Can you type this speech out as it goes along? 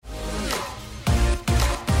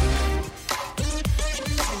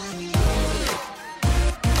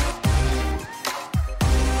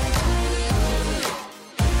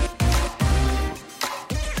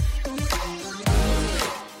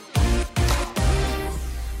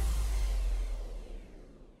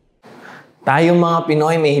Tayong mga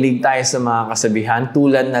Pinoy, mahilig tayo sa mga kasabihan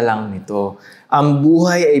tulad na lang nito. Ang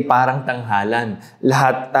buhay ay parang tanghalan.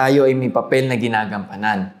 Lahat tayo ay may papel na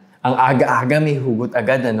ginagampanan. Ang aga-aga may hugot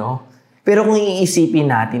agad, ano? Pero kung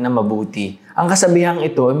iisipin natin na mabuti, ang kasabihang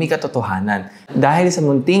ito ay may katotohanan. Dahil sa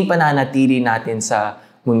munting pananatili natin sa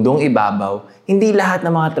mundong ibabaw, hindi lahat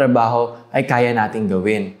ng mga trabaho ay kaya nating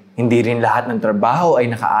gawin. Hindi rin lahat ng trabaho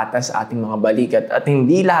ay nakaatas sa ating mga balikat at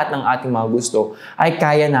hindi lahat ng ating mga gusto ay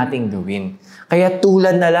kaya nating gawin. Kaya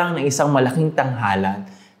tulad na lang ng isang malaking tanghalan,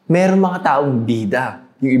 meron mga taong bida.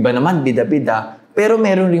 Yung iba naman bida-bida, pero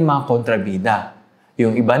meron rin mga kontrabida.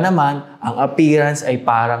 Yung iba naman, ang appearance ay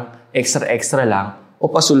parang extra-extra lang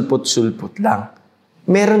o pasulpot-sulpot lang.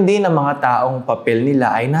 Meron din ang mga taong papel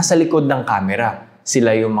nila ay nasa likod ng kamera.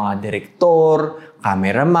 Sila yung mga direktor,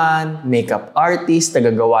 cameraman, makeup artist,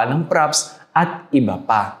 tagagawa ng props, at iba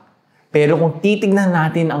pa. Pero kung titignan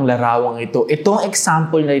natin ang larawang ito, itong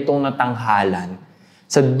example na itong natanghalan,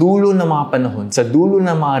 sa dulo ng mga panahon, sa dulo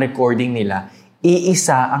ng mga recording nila,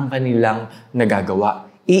 iisa ang kanilang nagagawa.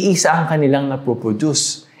 Iisa ang kanilang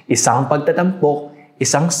napoproduce. Isang pagtatampok,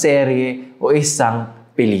 isang serye, o isang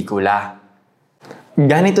pelikula.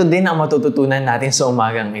 Ganito din ang matututunan natin sa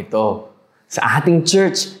umagang ito. Sa ating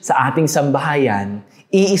church, sa ating sambahayan,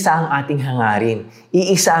 iisa ang ating hangarin,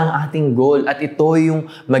 iisa ang ating goal, at ito yung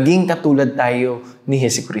maging katulad tayo ni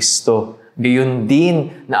Jesucristo. Gayon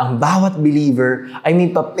din na ang bawat believer ay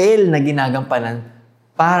may papel na ginagampanan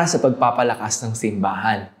para sa pagpapalakas ng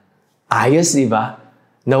simbahan. Ayos, di ba?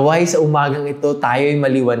 Naway sa umagang ito tayo ay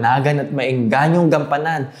maliwanagan at maengganyong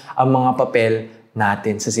gampanan ang mga papel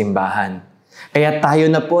natin sa simbahan. Kaya tayo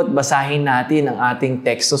na po at basahin natin ang ating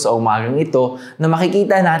teksto sa umagang ito na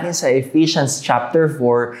makikita natin sa Ephesians chapter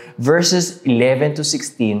 4 verses 11 to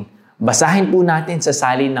 16. Basahin po natin sa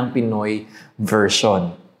salin ng Pinoy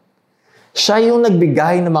version. Siya yung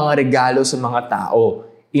nagbigay ng mga regalo sa mga tao.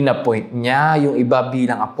 Inappoint niya yung iba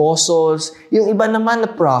bilang apostles, yung iba naman na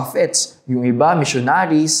prophets, yung iba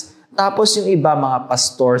missionaries, tapos yung iba mga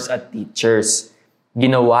pastors at teachers.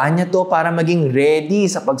 Ginawa niya to para maging ready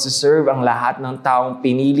sa pagsiserve ang lahat ng taong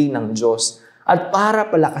pinili ng Diyos at para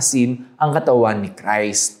palakasin ang katawan ni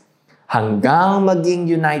Christ. Hanggang maging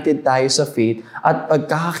united tayo sa faith at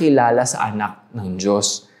pagkakakilala sa anak ng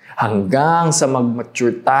Diyos. Hanggang sa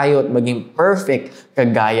mag-mature tayo at maging perfect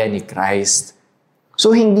kagaya ni Christ.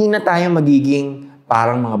 So hindi na tayo magiging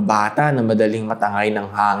parang mga bata na madaling matangay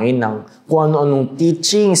ng hangin ng kung ano-anong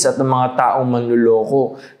teachings at ng mga taong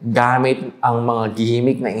manluloko gamit ang mga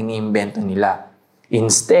gimmick na iniimbento nila.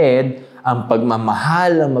 Instead, ang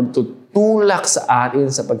pagmamahal ang magtutulak sa atin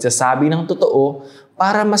sa pagsasabi ng totoo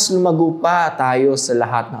para mas lumago pa tayo sa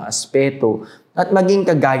lahat ng aspeto at maging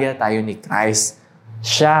kagaya tayo ni Christ.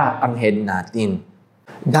 Siya ang head natin.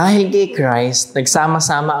 Dahil kay Christ,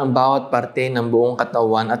 nagsama-sama ang bawat parte ng buong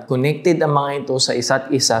katawan at connected ang mga ito sa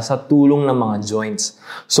isa't isa sa tulong ng mga joints.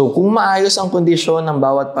 So kung maayos ang kondisyon ng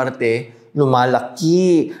bawat parte,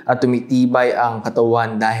 lumalaki at tumitibay ang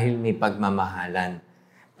katawan dahil may pagmamahalan.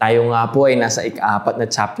 Tayo nga po ay nasa ika-4 na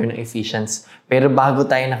chapter ng Ephesians, pero bago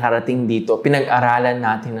tayo nakarating dito, pinag-aralan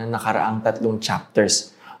natin ang nakaraang 3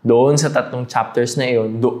 chapters. Doon sa 3 chapters na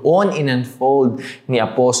iyon, doon in-unfold ni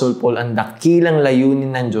Apostle Paul ang dakilang layunin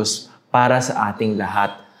ng Diyos para sa ating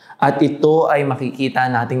lahat. At ito ay makikita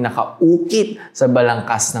nating nakaukit sa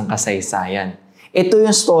balangkas ng kasaysayan. Ito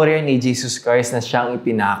yung storya ni Jesus Christ na siyang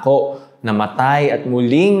ipinako, namatay at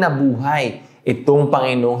muling nabuhay. Itong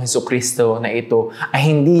Panginoong Jesucristo na ito ay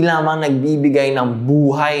hindi lamang nagbibigay ng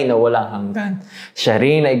buhay na walang hanggan. Siya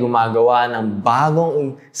rin ay gumagawa ng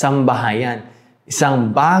bagong sambahayan,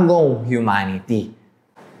 isang bagong humanity.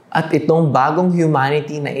 At itong bagong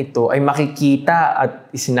humanity na ito ay makikita at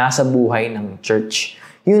isinasabuhay ng church.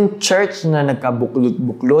 Yung church na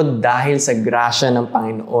nagkabuklod-buklod dahil sa grasya ng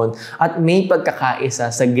Panginoon at may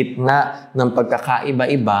pagkakaisa sa gitna ng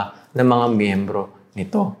pagkakaiba-iba ng mga miyembro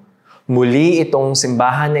nito. Muli itong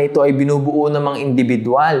simbahan na ito ay binubuo ng mga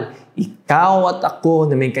individual. Ikaw at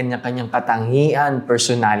ako na may kanya-kanyang katangian,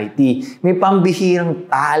 personality, may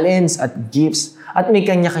pambihirang talents at gifts, at may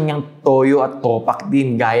kanya-kanyang toyo at topak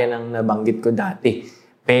din gaya ng nabanggit ko dati.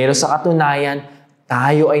 Pero sa katunayan,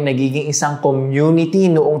 tayo ay nagiging isang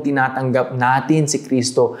community noong tinatanggap natin si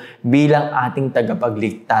Kristo bilang ating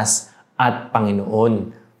tagapagligtas at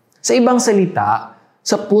Panginoon. Sa ibang salita,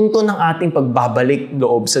 sa punto ng ating pagbabalik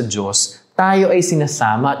loob sa Diyos, tayo ay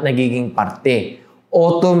sinasama at nagiging parte.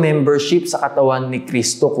 Auto-membership sa katawan ni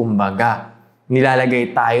Kristo kumbaga.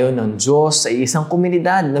 Nilalagay tayo ng Diyos sa isang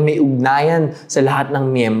komunidad na may ugnayan sa lahat ng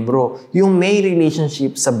miyembro, yung may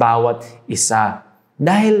relationship sa bawat isa.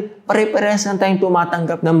 Dahil pare-parehas lang tayong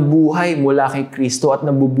tumatanggap ng buhay mula kay Kristo at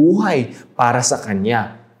nabubuhay para sa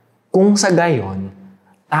Kanya. Kung sa gayon,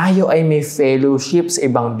 tayo ay may fellowship sa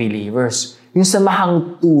ibang believers. Yung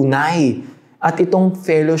samahang tunay. At itong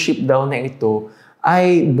fellowship daw na ito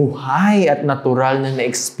ay buhay at natural na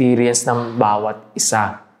na-experience ng bawat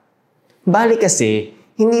isa. Bali kasi,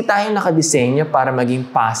 hindi tayo nakadisenyo para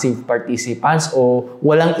maging passive participants o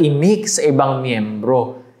walang imik sa ibang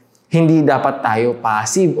miyembro. Hindi dapat tayo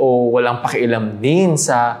passive o walang pakialam din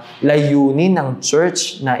sa layunin ng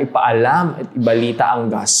church na ipaalam at ibalita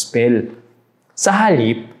ang gospel. Sa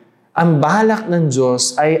halip, ang balak ng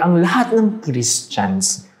Diyos ay ang lahat ng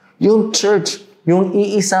Christians, yung church, yung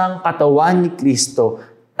iisang katawan ni Kristo,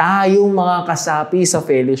 tayong mga kasapi sa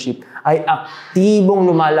fellowship ay aktibong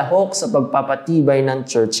lumalahok sa pagpapatibay ng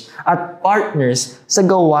church at partners sa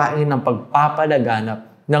gawain ng pagpapalaganap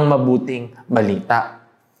ng mabuting balita.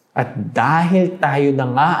 At dahil tayo na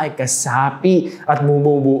nga ay kasapi at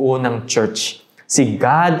bumubuo ng church, si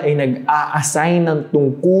God ay nag-a-assign ng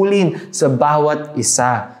tungkulin sa bawat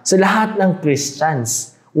isa, sa lahat ng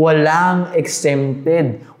Christians. Walang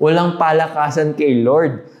exempted, walang palakasan kay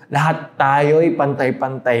Lord. Lahat tayo ay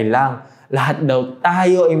pantay-pantay lang. Lahat daw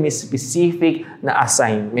tayo ay may specific na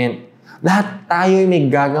assignment. Lahat tayo ay may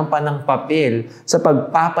gagampan ng papel sa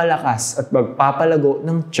pagpapalakas at pagpapalago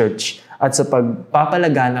ng church at sa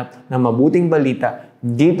pagpapalaganap ng mabuting balita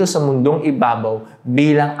dito sa mundong ibabaw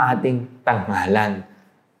bilang ating tanghalan.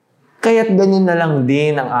 Kaya't ganyan na lang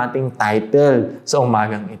din ang ating title sa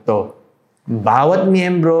umagang ito. Bawat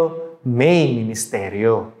miyembro may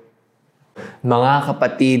ministeryo. Mga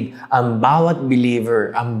kapatid, ang bawat believer,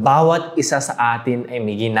 ang bawat isa sa atin ay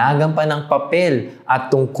may ginagampan ng papel at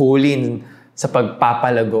tungkulin sa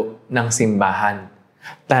pagpapalago ng simbahan.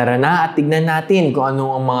 Tara na at tignan natin kung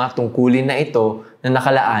ano ang mga tungkulin na ito na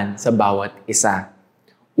nakalaan sa bawat isa.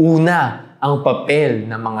 Una, ang papel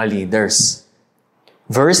ng mga leaders.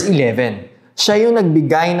 Verse 11, siya yung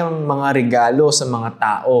nagbigay ng mga regalo sa mga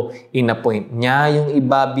tao. Inappoint niya yung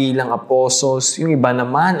iba bilang apostles, yung iba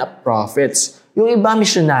naman prophets, yung iba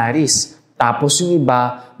missionaries, tapos yung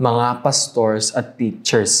iba mga pastors at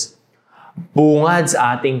teachers. Bungad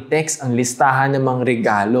sa ating text ang listahan ng mga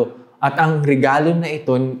regalo. At ang regalo na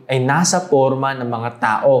ito ay nasa forma ng mga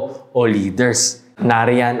tao o leaders.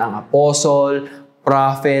 Nariyan ang apostle,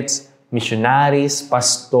 prophets, missionaries,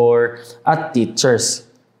 pastor, at teachers.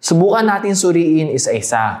 Subukan natin suriin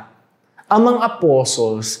isa-isa. Ang mga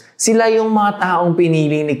apostles, sila yung mga taong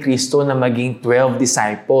pinili ni Kristo na maging 12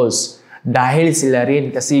 disciples. Dahil sila rin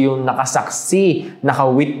kasi yung nakasaksi,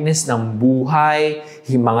 nakawitness ng buhay,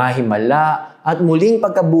 mga himala, at muling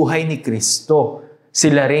pagkabuhay ni Kristo.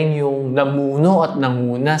 Sila rin yung namuno at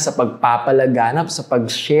nanguna sa pagpapalaganap, sa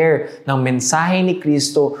pag-share ng mensahe ni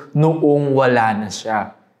Kristo noong wala na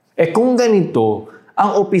siya. Kung ganito,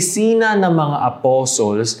 ang opisina ng mga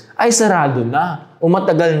apostles ay sarado na o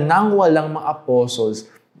matagal nang walang mga apostles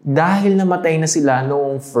dahil namatay na sila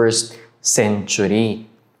noong first century.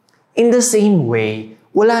 In the same way,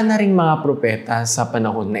 wala na ring mga propeta sa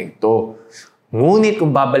panahon na ito. Ngunit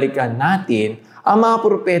kung babalikan natin, ang mga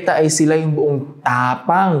propeta ay sila yung buong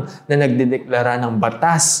tapang na nagdedeklara ng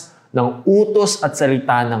batas, ng utos at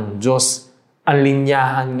salita ng Diyos. Ang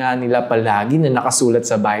linyahan nga nila palagi na nakasulat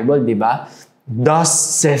sa Bible, di ba? Thus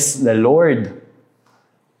says the Lord.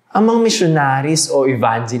 Ang mga missionaries o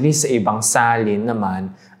evangelists sa ibang salin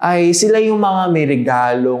naman ay sila yung mga may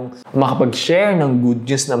regalong makapag-share ng good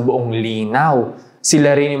news ng buong linaw.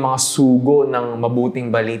 Sila rin yung mga sugo ng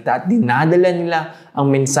mabuting balita at dinadala nila ang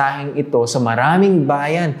mensaheng ito sa maraming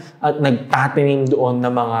bayan at nagtatanim doon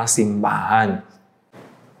ng mga simbahan.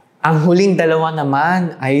 Ang huling dalawa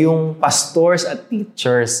naman ay yung pastors at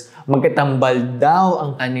teachers. Magkatambal daw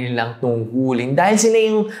ang kanilang tungkulin dahil sila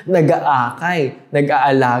yung nag-aakay,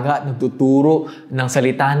 nag-aalaga, nagtuturo ng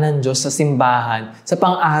salita ng Diyos sa simbahan sa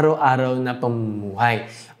pang-araw-araw na pamumuhay.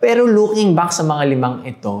 Pero looking back sa mga limang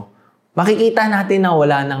ito, makikita natin na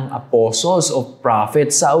wala ng apostles o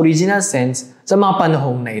prophets sa original sense sa mga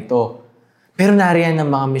panahong na ito. Pero nariyan ang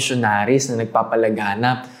mga missionaries na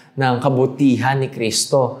nagpapalaganap ng kabutihan ni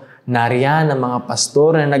Kristo. Nariyan ang mga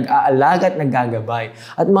pastor na nag-aalaga at naggagabay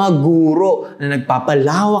at mga guro na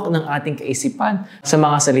nagpapalawak ng ating kaisipan sa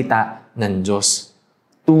mga salita ng Diyos.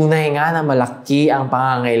 Tunay nga na malaki ang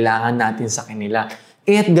pangangailangan natin sa kanila.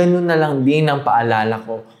 Kaya't ganun na lang din ang paalala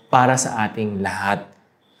ko para sa ating lahat.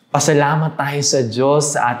 Pasalamat tayo sa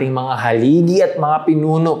Diyos sa ating mga haligi at mga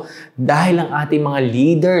pinuno dahil ang ating mga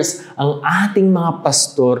leaders, ang ating mga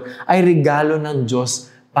pastor ay regalo ng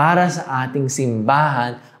Diyos para sa ating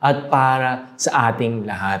simbahan at para sa ating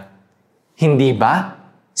lahat. Hindi ba?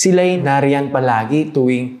 Sila'y nariyan palagi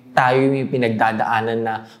tuwing tayo may pinagdadaanan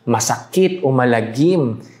na masakit o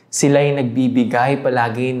malagim. Sila'y nagbibigay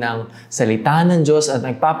palagi ng salita ng Diyos at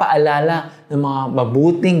nagpapaalala ng mga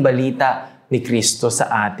mabuting balita ni Kristo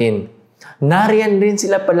sa atin. Nariyan rin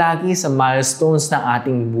sila palagi sa milestones ng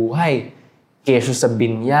ating buhay. Kesyo sa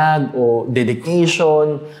binyag o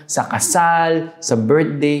dedication, sa kasal, sa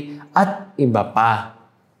birthday, at iba pa.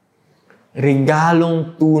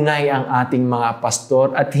 Regalong tunay ang ating mga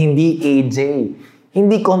pastor at hindi KJ.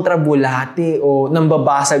 Hindi kontrabulate o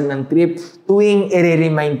nambabasag ng trip tuwing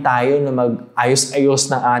i-remind tayo na mag-ayos-ayos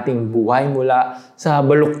ng ating buhay mula sa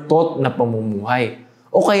baluktot na pamumuhay.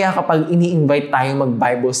 O kaya kapag ini-invite tayo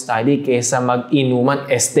mag-Bible study kaysa mag-inuman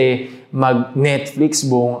mag-Netflix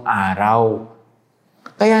buong araw.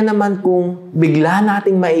 Kaya naman kung bigla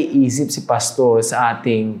nating maiisip si pastor sa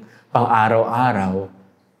ating pang-araw-araw,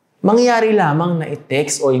 mangyari lamang na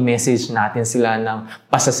i-text o i-message natin sila ng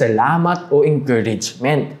pasasalamat o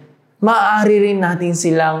encouragement. Maaari rin natin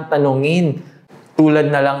silang tanungin tulad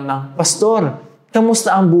na lang ng, Pastor,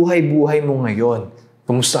 kamusta ang buhay-buhay mo ngayon?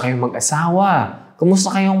 Kamusta kayong mag-asawa?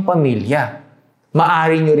 Kamusta kayong pamilya?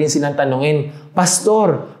 Maaari nyo rin silang tanungin,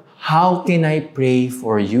 Pastor, how can I pray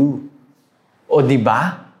for you? O di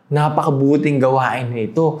ba? Napakabuting gawain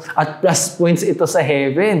nito at plus points ito sa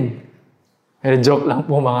heaven. Pero joke lang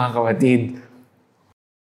po mga kapatid.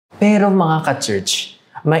 Pero mga ka-church,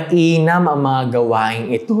 mainam ang mga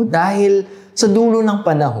gawain ito dahil sa dulo ng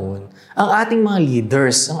panahon, ang ating mga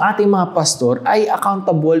leaders, ang ating mga pastor ay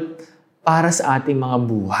accountable para sa ating mga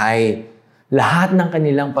buhay. Lahat ng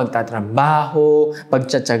kanilang pagtatrabaho,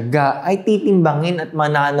 pagtsatsaga ay titimbangin at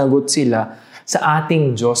mananagot sila sa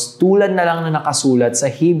ating Diyos tulad na lang na nakasulat sa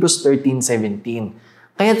Hebrews 13:17.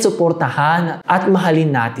 Kaya't suportahan at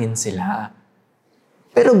mahalin natin sila.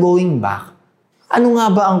 Pero going back, ano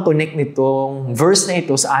nga ba ang connect nitong verse na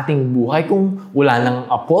ito sa ating buhay kung wala nang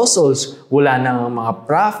apostles, wala nang mga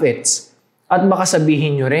prophets? At baka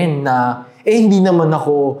sabihin nyo rin na, hindi naman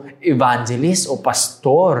ako evangelist o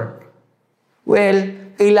pastor.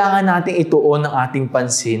 Well, kailangan natin ituon ang ating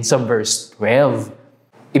pansin sa verse 12.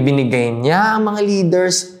 Ibinigay niya ang mga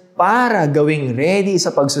leaders para gawing ready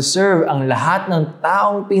sa pagsuserve ang lahat ng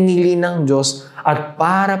taong pinili ng Diyos at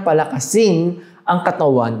para palakasin ang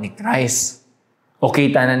katawan ni Christ. O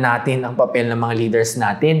kita na natin ang papel ng mga leaders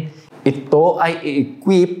natin. Ito ay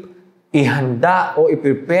i-equip, ihanda o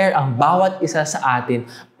i-prepare ang bawat isa sa atin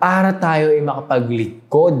para tayo ay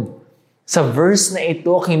makapaglikod. Sa verse na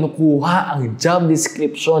ito, kinukuha ang job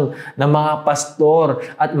description ng mga pastor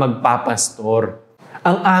at magpapastor.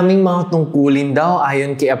 Ang aming mga tungkulin daw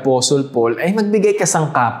ayon kay Apostle Paul ay magbigay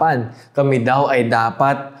kasangkapan. Kami daw ay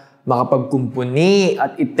dapat makapagkumpuni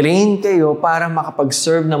at i-train kayo para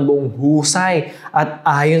makapag-serve ng buong husay at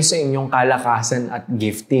ayon sa inyong kalakasan at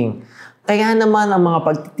gifting. Kaya naman ang mga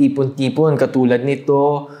pagtitipon-tipon katulad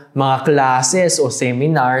nito, mga classes o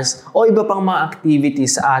seminars o iba pang mga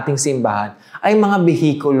activities sa ating simbahan ay mga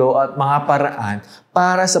behikulo at mga paraan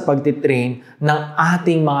para sa pagtitrain ng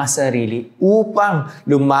ating mga sarili upang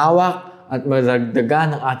lumawak at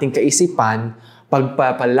madagdagan ang ating kaisipan,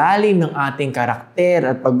 pagpapalalim ng ating karakter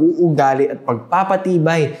at pag-uugali at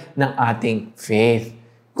pagpapatibay ng ating faith.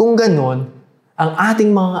 Kung ganon, ang ating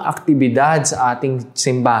mga aktibidad sa ating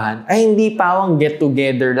simbahan ay hindi pawang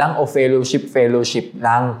get-together lang o fellowship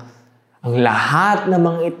lang. Ang lahat ng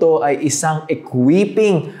mga ito ay isang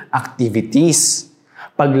equipping activities.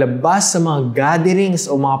 Paglabas sa mga gatherings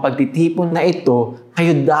o mga pagtitipon na ito,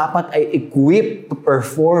 kayo dapat ay equipped to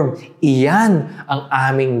perform. Iyan ang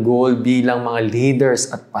aming goal bilang mga leaders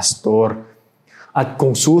at pastor. At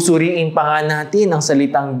kung susuriin pa nga natin ang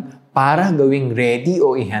salitang para gawing ready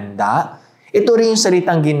o ihanda, ito rin yung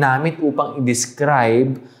salitang ginamit upang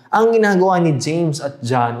i-describe ang ginagawa ni James at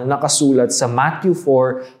John na nakasulat sa Matthew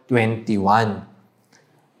 4:21.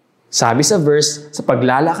 Sabi sa verse, sa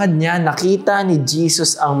paglalakad niya, nakita ni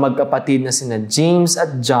Jesus ang magkapatid na sina James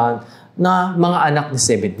at John na mga anak ni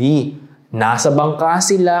Zebedee. Nasa bangka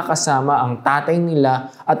sila kasama ang tatay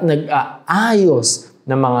nila at nag-aayos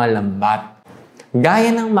ng mga lambat.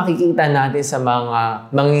 Gaya ng makikita natin sa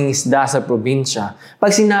mga mangingisda sa probinsya,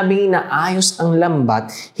 pag sinabing inaayos ang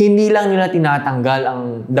lambat, hindi lang nila tinatanggal ang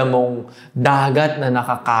damong dagat na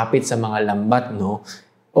nakakapit sa mga lambat, no?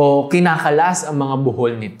 O kinakalas ang mga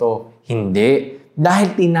buhol nito. Hindi.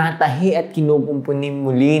 Dahil tinatahi at kinukumpuni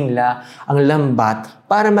muli nila ang lambat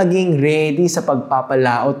para maging ready sa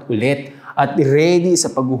pagpapalaot ulit at ready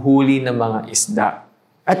sa paghuhuli ng mga isda.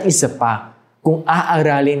 At isa pa, kung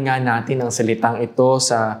aaralin nga natin ang salitang ito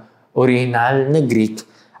sa original na Greek,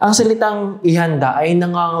 Ang salitang ihanda ay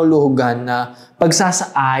nangangahulugan na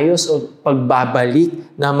pagsasaayos o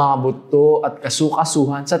pagbabalik ng mga buto at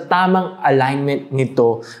kasukasuhan sa tamang alignment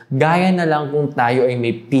nito, gaya na lang kung tayo ay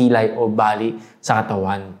may pilay o bali sa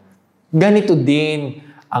katawan. Ganito din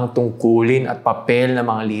ang tungkulin at papel ng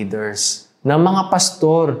mga leaders, ng mga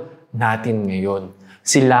pastor natin ngayon.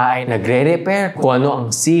 Sila ay nagre-repair kung ano ang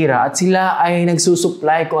sira at sila ay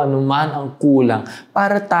nagsusupply kung ano man ang kulang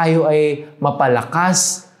para tayo ay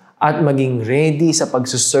mapalakas at maging ready sa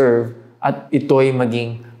pagsuserve at ito'y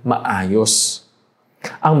maging maayos.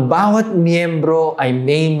 Ang bawat miyembro ay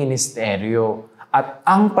may ministeryo at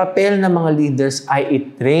ang papel ng mga leaders ay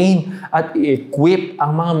i-train at i-equip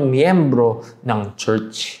ang mga miyembro ng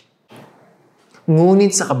church.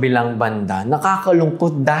 Ngunit sa kabilang banda,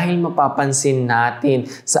 nakakalungkot dahil mapapansin natin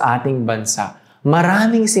sa ating bansa,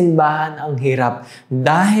 maraming simbahan ang hirap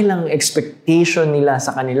dahil ang expectation nila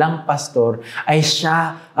sa kanilang pastor ay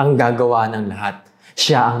siya ang gagawa ng lahat.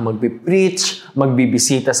 Siya ang magpipreach,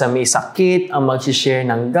 magbibisita sa may sakit, ang mag-share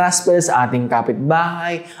ng gospel sa ating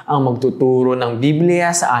kapitbahay, ang magtuturo ng Biblia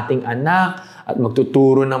sa ating anak, at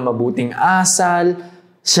magtuturo ng mabuting asal.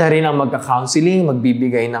 Siya rin ang magka-counseling,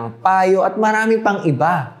 magbibigay ng payo, at marami pang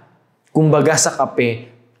iba. Kumbaga sa kape,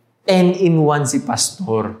 10-in-1 si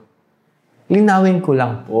pastor. Linawin ko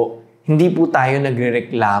lang po, hindi po tayo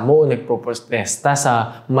nagrereklamo o nagproprotesta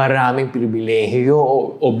sa maraming pribilehiyo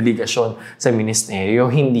o obligasyon sa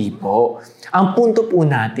ministeryo. Hindi po. Ang punto po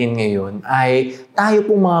natin ngayon ay tayo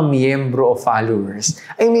po mga miyembro o followers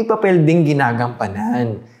ay may papel ding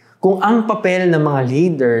ginagampanan. Kung ang papel ng mga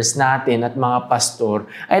leaders natin at mga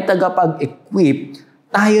pastor ay tagapag-equip,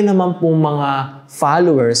 tayo naman po mga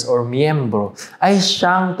followers or miyembro ay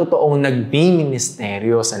siyang totoong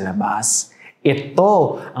nagbiministeryo sa labas.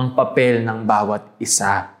 Ito ang papel ng bawat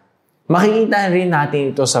isa. Makikita rin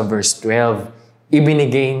natin ito sa verse 12.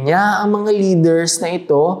 Ibinigay niya ang mga leaders na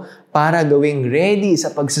ito para gawing ready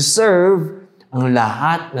sa pagsiserve ang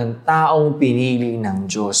lahat ng taong pinili ng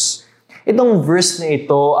Diyos. Itong verse na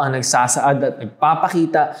ito ang nagsasaad at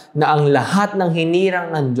nagpapakita na ang lahat ng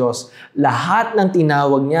hinirang ng Diyos, lahat ng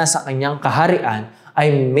tinawag niya sa kanyang kaharian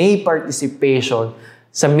ay may participation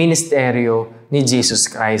sa ministeryo ni Jesus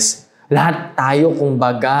Christ. Lahat tayo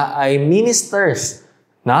kumbaga ay ministers,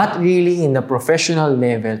 not really in the professional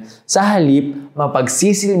level. Sa halip,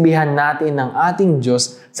 mapagsisilbihan natin ng ating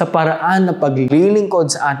Diyos sa paraan na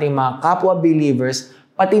paglilingkod sa ating mga kapwa-believers,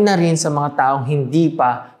 pati na rin sa mga taong hindi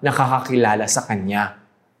pa nakakakilala sa Kanya.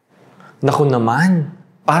 Naku naman,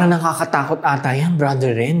 parang nakakatakot ata yan,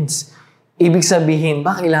 Brother Renz. Ibig sabihin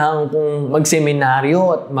ba kailangan kong magseminaryo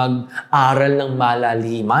at mag-aral ng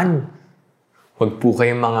malaliman? Huwag po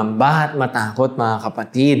kayong mangamba at matakot, mga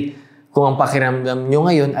kapatid. Kung ang pakiramdam nyo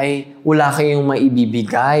ngayon ay wala kayong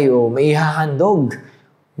maibibigay o maihahandog.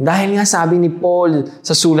 Dahil nga sabi ni Paul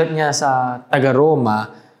sa sulat niya sa taga-Roma,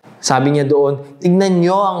 sabi niya doon, tignan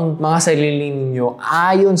nyo ang mga sarili ninyo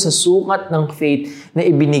ayon sa sukat ng faith na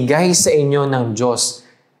ibinigay sa inyo ng Diyos.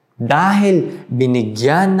 Dahil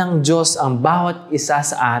binigyan ng Diyos ang bawat isa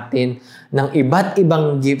sa atin ng iba't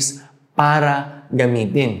ibang gifts para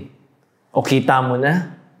gamitin. O kita mo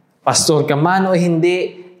na, pastor ka man o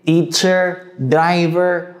hindi, teacher,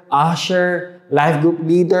 driver, usher, life group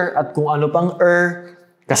leader, at kung ano pang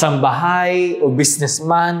kasambahay o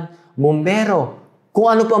businessman, bumbero, kung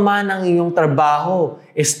ano pa man ang iyong trabaho,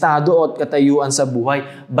 estado at katayuan sa buhay,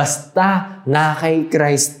 basta na kay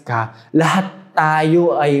Christ ka, lahat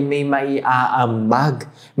tayo ay may maiaambag,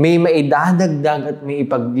 may maidadagdag at may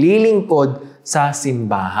ipaglilingkod sa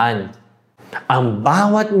simbahan. Ang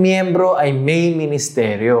bawat miyembro ay may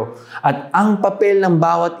ministeryo at ang papel ng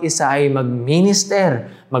bawat isa ay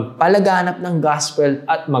magminister, magpalaganap ng gospel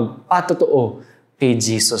at magpatotoo kay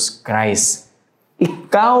Jesus Christ.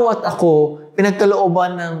 Ikaw at ako,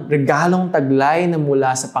 pinagkalooban ng regalong taglay na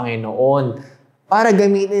mula sa Panginoon para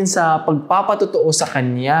gamitin sa pagpapatotoo sa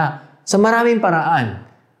Kanya sa maraming paraan.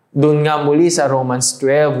 Doon nga muli sa Romans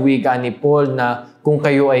 12, wika ni Paul na kung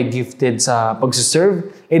kayo ay gifted sa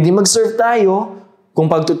pagsuserve, edi mag-serve tayo. Kung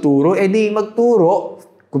pagtuturo, edi magturo.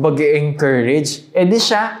 Kung pag-encourage, edi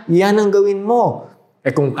siya, yan ang gawin mo.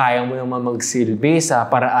 Kung kaya mo naman magsilbi sa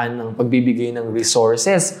paraan ng pagbibigay ng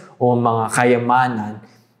resources o mga kayamanan,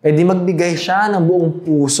 edi magbigay siya ng buong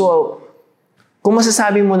puso. Kung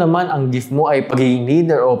masasabi mo naman ang gift mo ay pagiging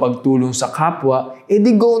leader o pagtulong sa kapwa,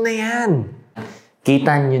 edi go na yan.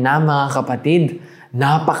 Kita niyo na mga kapatid,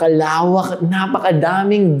 napakalawak at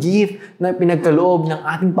napakadaming gift na pinagkaloob ng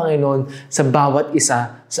ating Panginoon sa bawat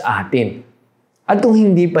isa sa atin. At kung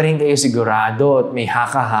hindi pa rin kayo sigurado at may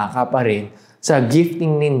haka-haka pa rin sa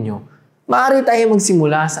gifting ninyo, Maaari tayo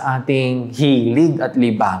magsimula sa ating hilig at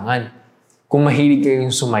libangan. Kung mahilig kayong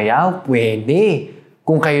sumayaw, pwede.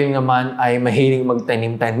 Kung kayo naman ay mahilig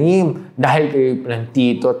magtanim-tanim dahil kayo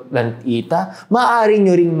plantito at plantita, maaari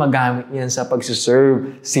nyo ring magamit yan sa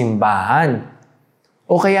pagsuserve simbahan.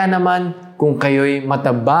 O kaya naman, kung kayo'y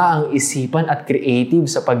mataba ang isipan at creative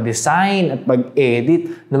sa pag-design at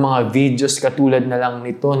pag-edit ng mga videos katulad na lang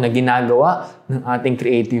nito na ginagawa ng ating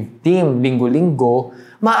creative team linggo-linggo,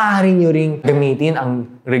 maaari nyo ring gamitin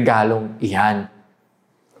ang regalong iyan.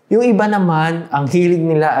 Yung iba naman, ang hilig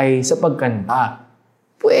nila ay sa pagkanta.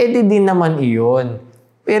 Pwede din naman iyon.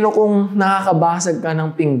 Pero kung nakakabasag ka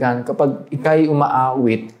ng pinggan kapag ikay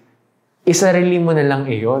umaawit, isarili mo na lang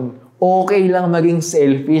iyon. Okay lang maging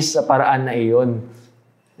selfish sa paraan na iyon.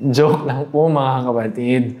 Joke lang po mga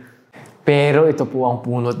kapatid. Pero ito po ang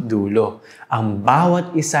punot dulo. Ang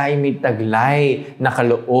bawat isa ay may taglay na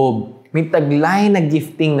kaloob. May taglay na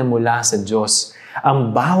gifting na mula sa Diyos.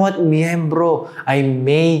 Ang bawat miyembro ay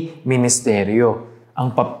may ministeryo.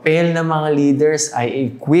 Ang papel ng mga leaders ay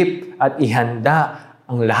equip at ihanda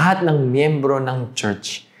ang lahat ng miyembro ng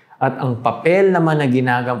church. At ang papel naman na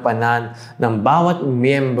ginagampanan ng bawat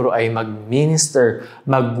miyembro ay mag-minister,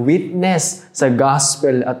 mag-witness sa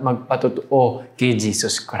gospel at magpatotoo kay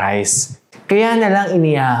Jesus Christ. Kaya na lang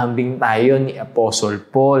inihahambing tayo ni Apostle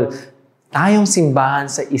Paul, tayong simbahan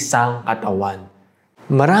sa isang katawan.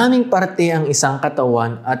 Maraming parte ang isang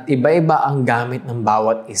katawan at iba-iba ang gamit ng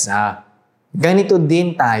bawat isa. Ganito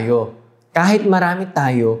din tayo. Kahit marami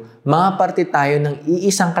tayo, mga parte tayo ng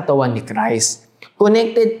iisang katawan ni Christ.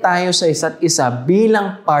 Connected tayo sa isa't isa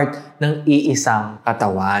bilang part ng iisang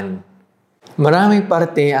katawan. Maraming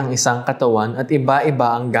parte ang isang katawan at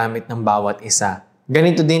iba-iba ang gamit ng bawat isa.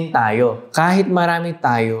 Ganito din tayo. Kahit marami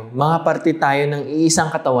tayo, mga parte tayo ng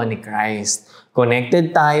iisang katawan ni Christ.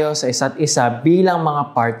 Connected tayo sa isa't isa bilang mga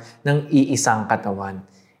part ng iisang katawan.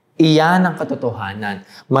 Iyan ang katotohanan.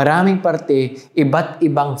 Maraming parte, iba't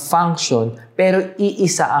ibang function, pero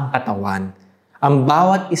iisa ang katawan. Ang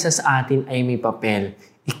bawat isa sa atin ay may papel.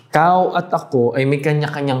 Ikaw at ako ay may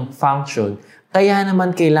kanya-kanyang function, kaya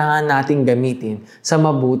naman kailangan nating gamitin sa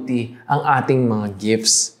mabuti ang ating mga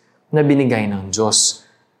gifts na binigay ng Diyos.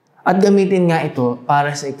 At gamitin nga ito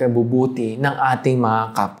para sa ikabubuti ng ating mga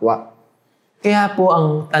kapwa. Kaya po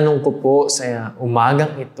ang tanong ko po sa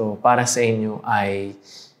umagang ito para sa inyo ay,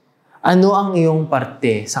 ano ang iyong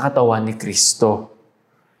parte sa katawan ni Kristo?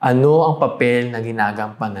 Ano ang papel na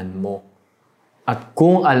ginagampanan mo? At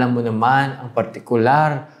kung alam mo naman ang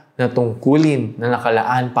partikular na tungkulin na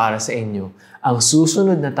nakalaan para sa inyo, ang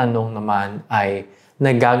susunod na tanong naman ay,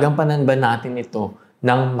 nagagampanan ba natin ito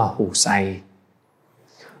ng mahusay?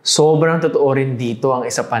 Sobrang totoo rin dito ang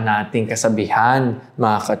isa pa nating kasabihan,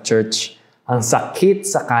 mga ka-church. Ang sakit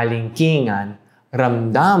sa kalingkingan,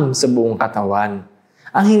 ramdam sa buong katawan.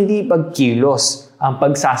 Ang hindi pagkilos, ang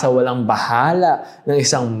pagsasawalang bahala ng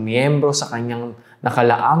isang miyembro sa kanyang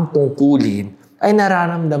nakalaang tungkulin ay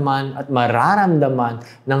nararamdaman at mararamdaman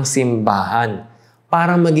ng simbahan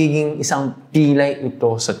para magiging isang pilay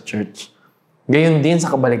ito sa church. Gayon din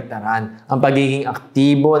sa kabaligtaran, ang pagiging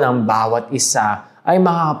aktibo ng bawat isa ay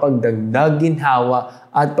makakapagdagdag ginhawa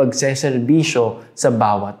at pagseserbisyo sa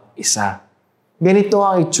bawat isa. Ganito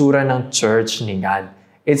ang itsura ng church ni God.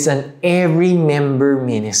 It's an every member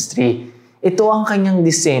ministry. Ito ang kanyang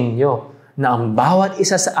disenyo na ang bawat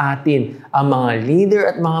isa sa atin, ang mga leader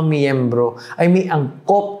at mga miyembro ay may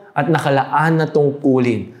angkop at nakalaan na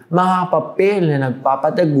tungkulin, mga papel na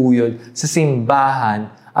nagpapataguyod sa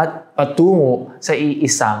simbahan at patungo sa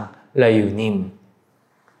iisang layunin.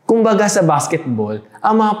 Kumbaga sa basketball,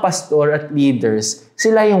 ang mga pastor at leaders,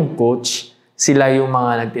 sila yung coach. Sila yung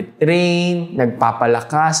mga nagtitrain,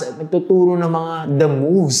 nagpapalakas, at nagtuturo ng mga the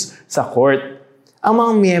moves sa court. Ang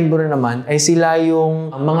mga miyembro naman ay sila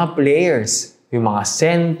yung mga players, yung mga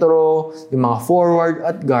sentro, yung mga forward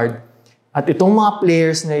at guard. At itong mga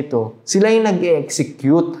players na ito, sila yung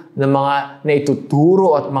nag-execute ng mga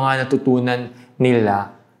naituturo at mga natutunan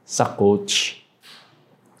nila sa coach.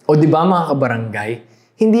 O di ba mga kabarangay,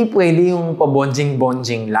 hindi pwede yung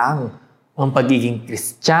pabonjing-bonjing lang. Ang pagiging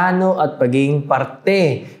Kristiyano at pagiging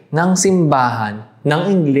parte ng simbahan ng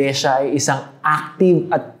Iglesia ay isang active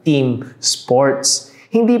at team sports.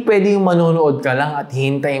 Hindi pwede yung manonood ka lang at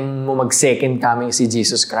hintayin mo mag-second coming si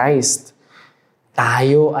Jesus Christ.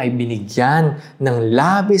 Tayo ay binigyan ng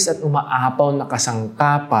labis at umaapaw na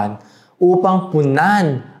kasangkapan upang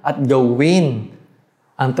punan at gawin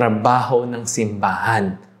ang trabaho ng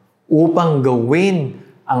simbahan. Upang gawin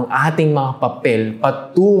ang ating mga papel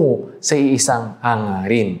patungo sa isang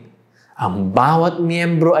hangarin. Ang bawat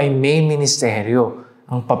miyembro ay may ministeryo.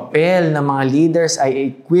 Ang papel ng mga leaders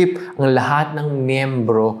ay equip ang lahat ng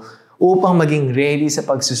miyembro upang maging ready sa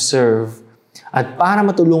pagsuserve at para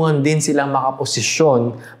matulungan din silang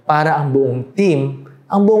makaposisyon para ang buong team,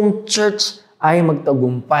 ang buong church ay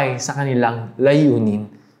magtagumpay sa kanilang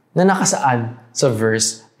layunin na nakasaad sa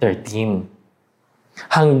verse 13.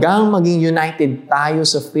 Hanggang maging united tayo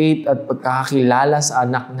sa faith at pagkakakilala sa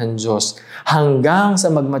anak ng Diyos, hanggang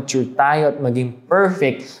sa mag-mature tayo at maging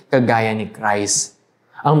perfect kagaya ni Christ.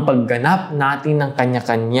 Ang pagganap natin ng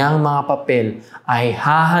kanya-kanyang mga papel ay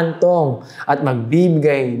hahantong at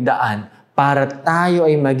magbibigay daan para tayo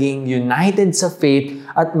ay maging united sa faith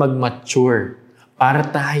at mag-mature. Para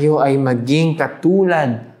tayo ay maging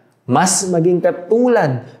katulad, mas maging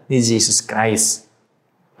katulad ni Jesus Christ.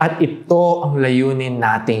 At ito ang layunin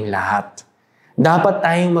nating lahat. Dapat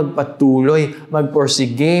tayong magpatuloy,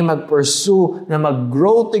 magpursige, magpursue, na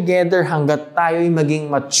mag-grow together hanggat tayo ay maging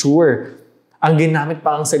mature. Ang ginamit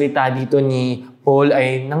pa ang salita dito ni Paul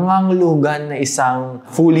ay nangangulugan na isang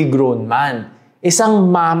fully grown man.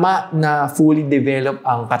 Isang mama na fully develop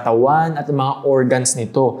ang katawan at mga organs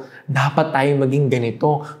nito. Dapat tayong maging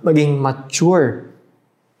ganito, maging mature.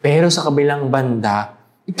 Pero sa kabilang banda,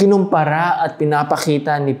 ikinumpara at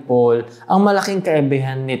pinapakita ni Paul ang malaking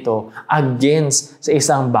kaibahan nito against sa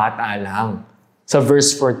isang bata lang. Sa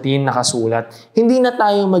verse 14 nakasulat, hindi na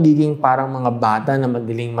tayo magiging parang mga bata na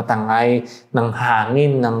madaling matangay ng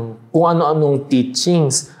hangin ng kung ano-anong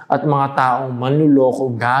teachings at mga taong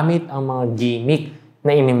manluloko gamit ang mga gimmick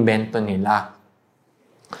na inimbento nila.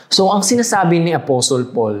 So ang sinasabi ni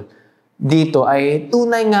Apostle Paul dito ay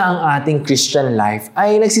tunay nga ang ating Christian life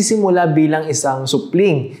ay nagsisimula bilang isang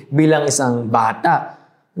supling, bilang isang bata,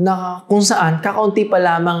 na kung saan kakaunti pa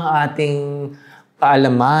lamang ang ating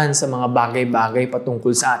kaalaman sa mga bagay-bagay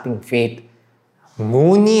patungkol sa ating faith.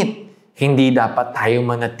 Ngunit, hindi dapat tayo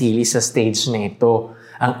manatili sa stage na ito.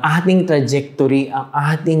 Ang ating trajectory, ang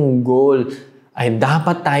ating goal ay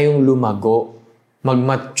dapat tayong lumago,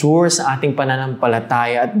 mag-mature sa ating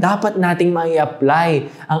pananampalataya at dapat nating mai-apply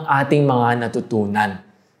ang ating mga natutunan.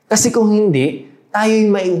 Kasi kung hindi, tayo'y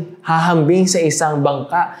may hahambing sa isang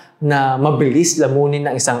bangka na mabilis lamunin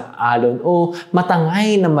ng isang alon o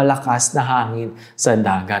matangay na malakas na hangin sa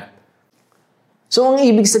dagat. So ang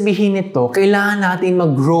ibig sabihin nito, kailangan natin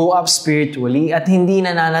mag-grow up spiritually at hindi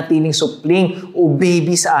nananatiling supling o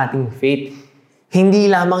baby sa ating faith.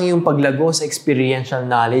 Hindi lamang yung paglago sa experiential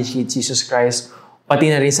knowledge ni Jesus Christ,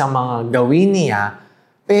 pati na rin sa mga gawin niya,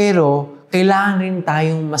 pero kailangan rin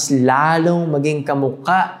tayong mas lalong maging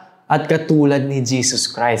kamukha at katulad ni Jesus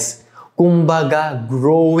Christ. Kumbaga,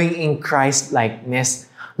 growing in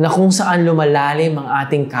Christ-likeness, na kung saan lumalalim ang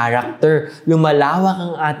ating character, lumalawak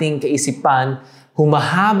ang ating kaisipan,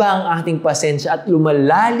 humahaba ang ating pasensya at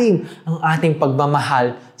lumalalim ang ating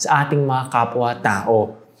pagmamahal sa ating mga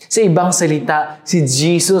kapwa-tao. Sa ibang salita, si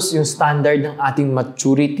Jesus yung standard ng ating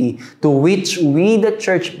maturity to which we, the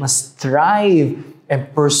church, must strive and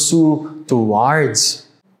pursue towards.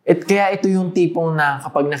 At kaya ito yung tipong na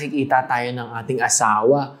kapag nakikita tayo ng ating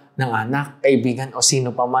asawa, ng anak, kaibigan o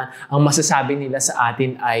sino pa man, ang masasabi nila sa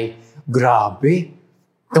atin ay, grabe,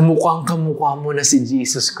 kamukhang-kamukha mo na si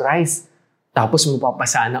Jesus Christ. Tapos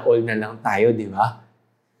mapapasana all na lang tayo, di ba?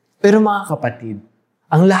 Pero mga kapatid,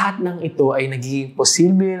 ang lahat ng ito ay nagiging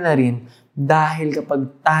posible na rin dahil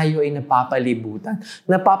kapag tayo ay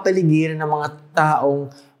napapaligiran ng mga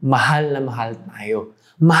taong mahal na mahal tayo.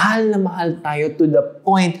 Mahal na mahal tayo to the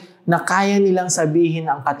point na kaya nilang sabihin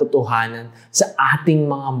ang katotohanan sa ating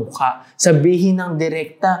mga mukha. Sabihin ng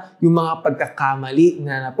direkta yung mga pagkakamali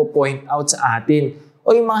na napo-point out sa atin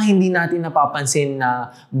o yung mga hindi natin napapansin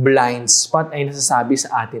na blind spot ay nasasabi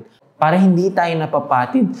sa atin para hindi tayo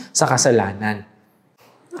napapatid sa kasalanan.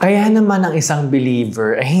 Kaya naman ang isang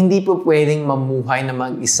believer ay hindi po pwedeng mamuhay na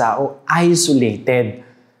mag-isa o isolated.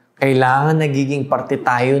 Kailangan nagiging parte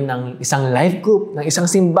tayo ng isang life group, ng isang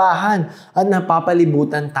simbahan at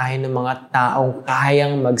napapalibutan tayo ng mga taong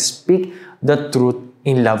kayang mag-speak the truth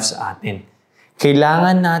in love sa atin.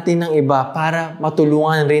 Kailangan natin ng iba para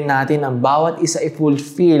matulungan rin natin ang bawat isa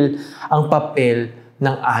i-fulfill ang papel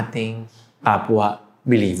ng ating kapwa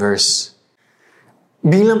believers.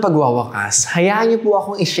 Bilang pagwawakas, hayaan niyo po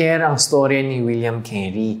akong i-share ang storya ni William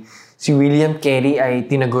Carey. Si William Carey ay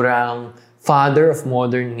tinagurang Father of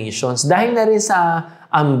Modern Nations dahil na rin sa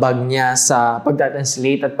ambag niya sa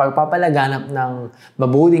pagtatranslate at pagpapalaganap ng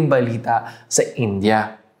mabuting balita sa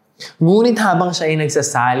India. Ngunit habang siya ay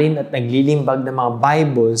nagsasalin at naglilimbag ng mga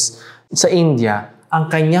Bibles sa India, ang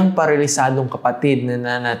kanyang paralisadong kapatid na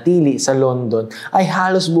nanatili sa London ay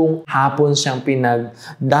halos buong hapon siyang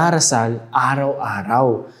pinagdarasal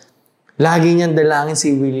araw-araw. Lagi niyang dalangin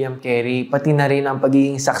si William Carey, pati na rin ang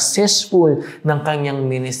pagiging successful ng kanyang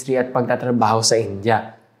ministry at pagtatrabaho sa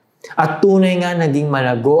India. At tunay nga naging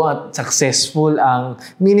malago at successful ang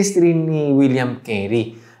ministry ni William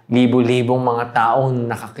Carey. Libo-libong mga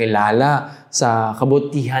taong nakakilala sa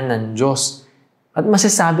kabutihan ng Diyos. At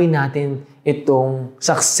masasabi natin itong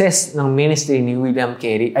success ng ministry ni William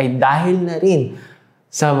Carey ay dahil na rin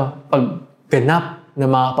sa pagganap ng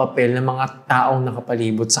mga papel ng mga taong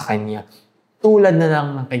nakapalibot sa kanya. Tulad na lang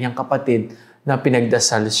ng kanyang kapatid na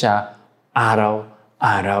pinagdasal siya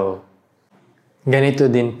araw-araw. Ganito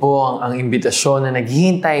din po ang imbitasyon na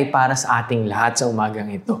naghihintay para sa ating lahat sa umagang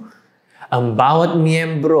ito. Ang bawat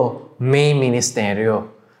miyembro may ministeryo.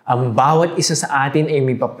 Ang bawat isa sa atin ay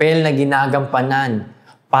may papel na ginagampanan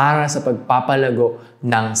para sa pagpapalago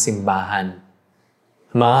ng simbahan.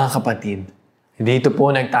 Mga kapatid, dito po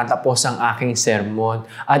nagtatapos ang aking sermon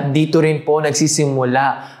at dito rin po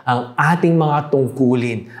nagsisimula ang ating mga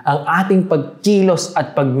tungkulin, ang ating pagkilos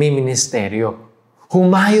at pagmiministeryo.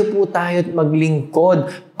 Humayo po tayo at maglingkod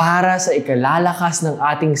para sa ikalalakas ng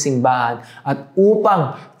ating simbahan at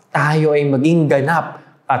upang tayo ay maging ganap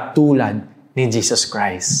at tulad ni Jesus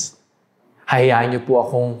Christ. Hayaan niyo po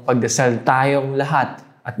akong pagdasal tayong lahat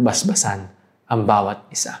at basbasan ang bawat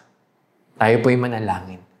isa. Tayo po'y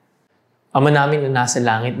manalangin. Ama namin na nasa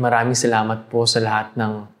langit, maraming salamat po sa lahat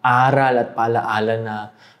ng aral at paalaala na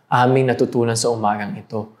aming natutunan sa umagang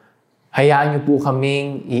ito. Hayaan niyo po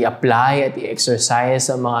kaming i-apply at i-exercise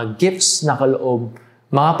ang mga gifts na kaloob,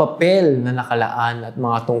 mga papel na nakalaan at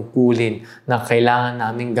mga tungkulin na kailangan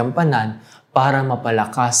naming gampanan para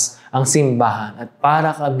mapalakas ang simbahan at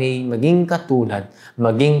para kami maging katulad,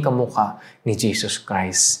 maging kamukha ni Jesus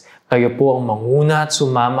Christ. Kayo po ang manguna at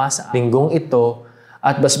sumama sa linggong ito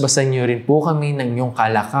at basbasan niyo rin po kami ng inyong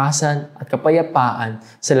kalakasan at kapayapaan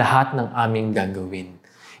sa lahat ng aming gagawin.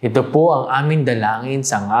 Ito po ang aming dalangin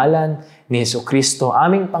sa ngalan ni Jesucristo,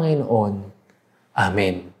 aming Panginoon.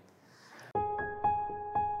 Amen.